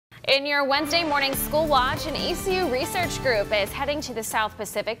In your Wednesday morning school watch, an ECU research group is heading to the South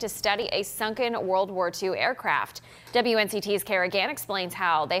Pacific to study a sunken World War II aircraft. WNCT's Kara Gann explains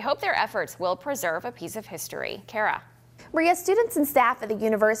how they hope their efforts will preserve a piece of history. Kara. Maria, students and staff at the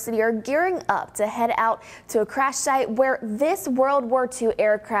university are gearing up to head out to a crash site where this World War II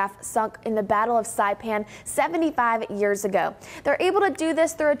aircraft sunk in the Battle of Saipan 75 years ago. They're able to do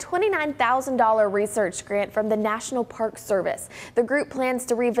this through a $29,000 research grant from the National Park Service. The group plans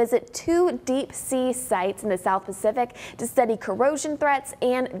to revisit 2 deep sea sites in the South Pacific to study corrosion threats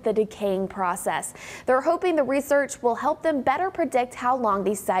and the decaying process. They're hoping the research will help them better predict how long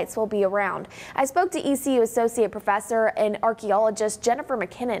these sites will be around. I spoke to ECU Associate Professor and archaeologist Jennifer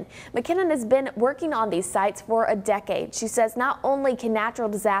McKinnon. McKinnon has been working on these sites for a decade. She says not only can natural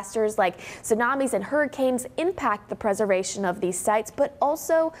disasters like tsunamis and hurricanes impact the preservation of these sites, but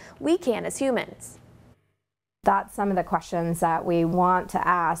also we can as humans. That's some of the questions that we want to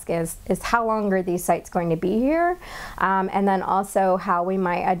ask is how long are these sites going to be here? And then also how we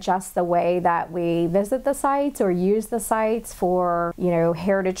might adjust the way that we visit the sites or use the sites for,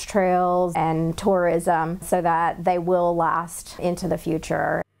 heritage trails and tourism so that they will last into the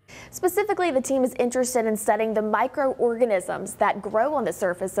future. Specifically, the team is interested in studying the microorganisms that grow on the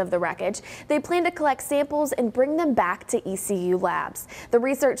surface of the wreckage. They plan to collect samples and bring them back to ECU labs. The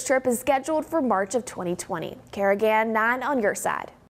research trip is scheduled for March of 2020. Kara Gann, 9 on your side.